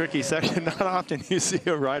are some tricky sections. Not often you see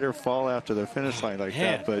a rider fall after the finish line like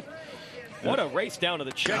that, but what a race down to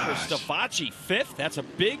the checker. Savacci 5th. That's a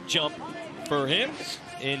big jump for him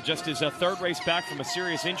in just his 3rd race back from a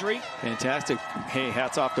serious injury. Fantastic. Hey,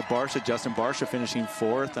 hats off to Barsha. Justin Barsha finishing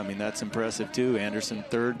 4th. I mean, that's impressive too. Anderson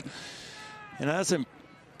 3rd. And that's an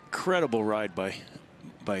incredible ride by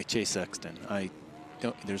Chase Sexton.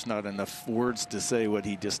 There's not enough words to say what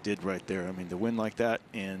he just did right there. I mean, to win like that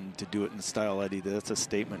and to do it in style, Eddie, that's a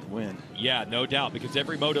statement win. Yeah, no doubt, because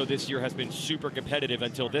every moto this year has been super competitive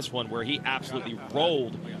until this one, where he absolutely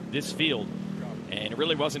rolled this field. And it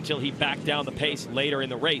really wasn't until he backed down the pace later in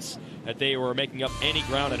the race that they were making up any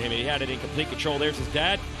ground on him. He had it in complete control. There's his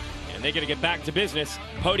dad, and they're going to get back to business.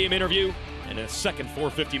 Podium interview and a second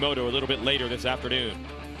 450 moto a little bit later this afternoon.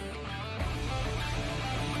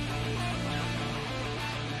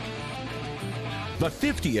 The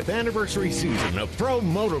 50th anniversary season of Pro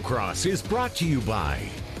Motocross is brought to you by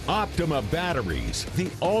Optima Batteries, the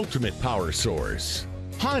ultimate power source.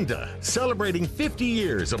 Honda, celebrating 50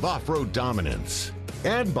 years of off-road dominance.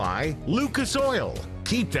 And by Lucas Oil,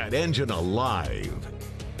 keep that engine alive.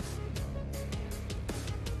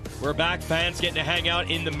 We're back, fans getting to hang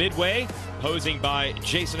out in the midway, posing by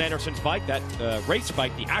Jason Anderson's bike, that race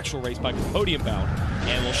bike, the actual race bike, podium bound.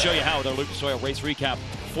 And we'll show you how with our Lucas Oil race recap.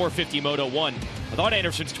 450 Moto 1. I thought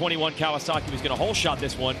Anderson's 21 Kawasaki was going to hole shot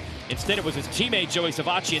this one. Instead, it was his teammate Joey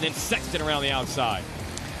Savacci and then Sexton around the outside.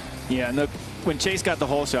 Yeah, and when Chase got the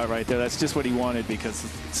hole shot right there, that's just what he wanted, because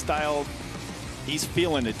style, he's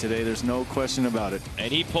feeling it today. There's no question about it.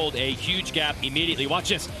 And he pulled a huge gap immediately. Watch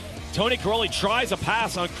this. Tony Caroli tries a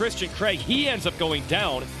pass on Christian Craig. He ends up going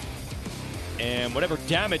down. And whatever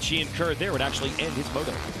damage he incurred there would actually end his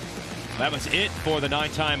moto. That was it for the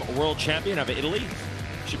 9-time world champion of Italy.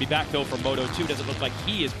 Should be back, though, for Moto 2. Doesn't look like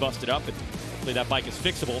he is busted up, and hopefully that bike is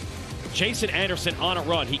fixable. Jason Anderson on a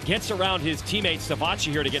run. He gets around his teammate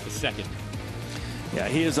Savacci here to get the second. Yeah,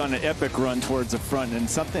 he is on an epic run towards the front, and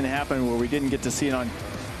something happened where we didn't get to see it on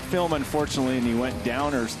film, unfortunately, and he went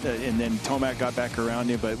down, and then Tomac got back around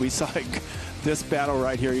him. But we saw this battle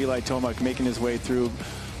right here, Eli Tomac making his way through.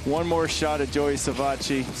 One more shot at Joey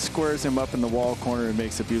Savacci, squares him up in the wall corner and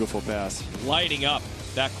makes a beautiful pass. Lighting up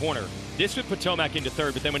that corner. This would put Tomac into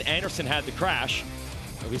 3rd, but then when Anderson had the crash,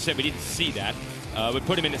 we said we didn't see that, would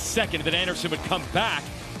put him into 2nd, and then Anderson would come back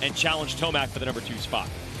and challenge Tomac for the number 2 spot.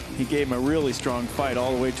 He gave him a really strong fight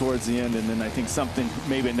all the way towards the end, and then I think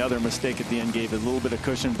maybe another mistake at the end gave it a little bit of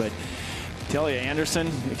cushion, but I tell you, Anderson,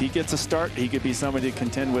 if he gets a start, he could be somebody to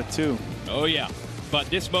contend with too. Oh yeah, but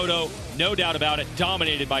this moto, no doubt about it,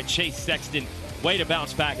 dominated by Chase Sexton. Way to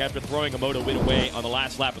bounce back after throwing a moto win away on the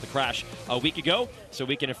last lap of the crash a week ago. So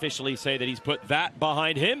we can officially say that he's put that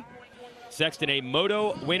behind him. Sexton, a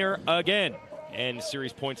moto winner again, and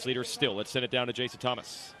series points leader still. Let's send it down to Jason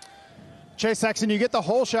Thomas. Chase Sexton, you get the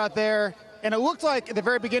hole shot there, and it looked like at the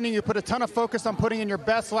very beginning you put a ton of focus on putting in your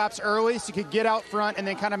best laps early so you could get out front and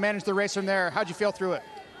then kind of manage the race from there. How'd you feel through it?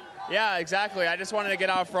 Yeah, exactly. I just wanted to get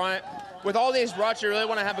out front. With all these ruts, you really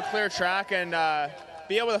want to have a clear track and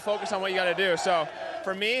be able to focus on what you got to do. So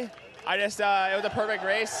for me, I just it was a perfect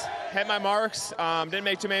race. Hit my marks, didn't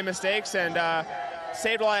make too many mistakes, and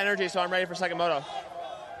saved a lot of energy. So I'm ready for second moto.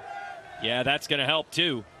 Yeah, that's going to help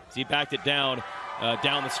too. He backed it down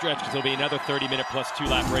the stretch, because it'll be another 30-minute plus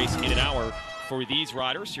 2-lap race in an hour for these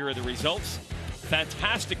riders. Here are the results.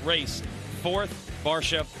 Fantastic race. 4th,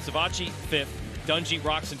 Barsha. Savacci 5th. Dungey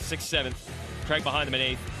Roczen 6th, 7th. Craig behind them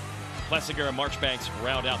in 8th. Plessinger and Marchbanks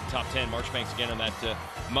round out the top 10. Marchbanks again on that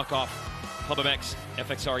muck-off Club MX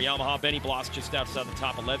FXR Yamaha. Benny Bloss just outside the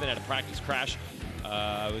top 11 at a practice crash.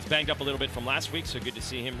 Was banged up a little bit from last week, so good to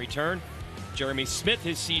see him return. Jeremy Smith,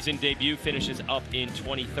 his season debut, finishes up in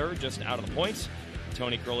 23rd, just out of the points.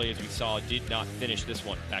 Tony Crowley, as we saw, did not finish this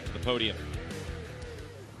one. Back to the podium.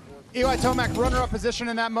 Eli Tomac, runner-up position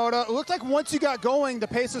in that moto. It looked like once you got going, the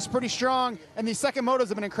pace was pretty strong, and these second motos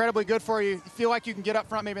have been incredibly good for you. You feel like you can get up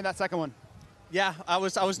front maybe in that second one? Yeah, I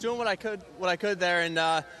was doing what I could there,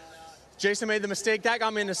 and Jason made the mistake. That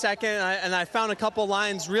got me into second, and I found a couple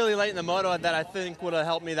lines really late in the moto that I think would have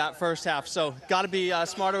helped me that first half. So got to be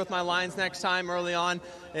smarter with my lines next time early on,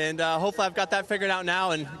 and hopefully I've got that figured out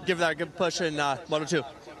now and give that a good push in Moto 2.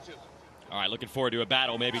 All right, looking forward to a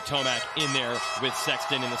battle. Maybe Tomac in there with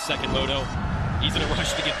Sexton in the second moto. He's in a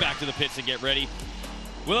rush to get back to the pits and get ready.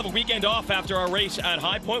 We'll have a weekend off after our race at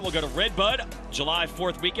High Point. We'll go to Redbud, July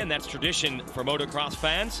 4th weekend. That's tradition for motocross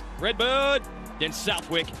fans. Redbud, then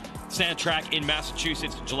Southwick Sand Track in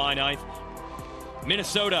Massachusetts, July 9th.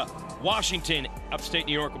 Minnesota, Washington, upstate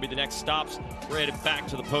New York will be the next stops. We're headed back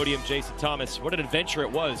to the podium. Jason Thomas, what an adventure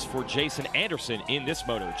it was for Jason Anderson in this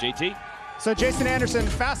moto. JT? So Jason Anderson,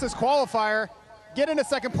 fastest qualifier, get into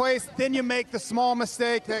second place, then you make the small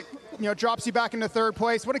mistake that drops you back into third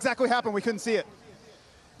place. What exactly happened? We couldn't see it.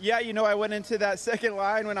 Yeah, I went into that second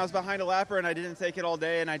line when I was behind a lapper, and I didn't take it all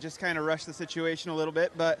day, and I just kind of rushed the situation a little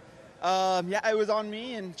bit. But, yeah, it was on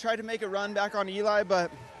me, and tried to make a run back on Eli. But,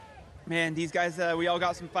 man, these guys, we all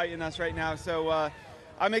got some fight in us right now. So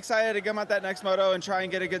I'm excited to come out that next moto and try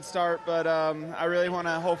and get a good start. But I really want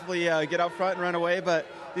to hopefully get out front and run away. But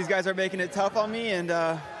these guys are making it tough on me, and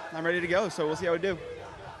I'm ready to go. So we'll see how we do.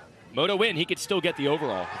 Moto win, he could still get the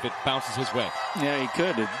overall if it bounces his way. Yeah, he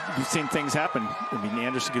could. We've seen things happen. I mean,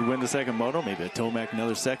 Anderson could win the second moto, maybe a Tomac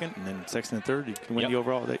another second, and then second and third, he can win the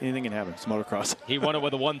overall. Anything can happen. It's motocross. He won it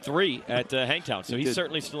with a 1-3 at Hangtown, so he's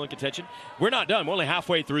certainly still in contention. We're not done. We're only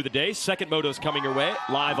halfway through the day. Second moto's coming your way,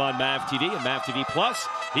 live on MAV TV and MAV TV Plus.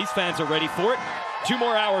 These fans are ready for it. 2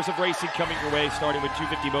 more hours of racing coming your way, starting with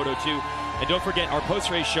 250 Moto 2. And don't forget our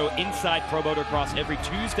post-race show, Inside Pro Motocross, every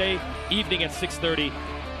Tuesday evening at 6:30.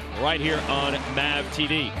 right here on MAV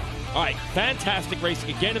TV. All right, fantastic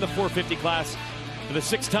racing again in the 450 class for the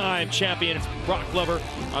 6-time champion. It's Brock Glover.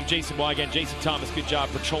 I'm Jason Wygant. Jason Thomas, good job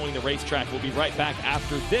patrolling the racetrack. We'll be right back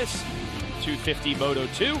after this 250 Moto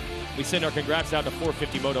 2. We send our congrats out to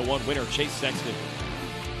 450 Moto 1 winner Chase Sexton.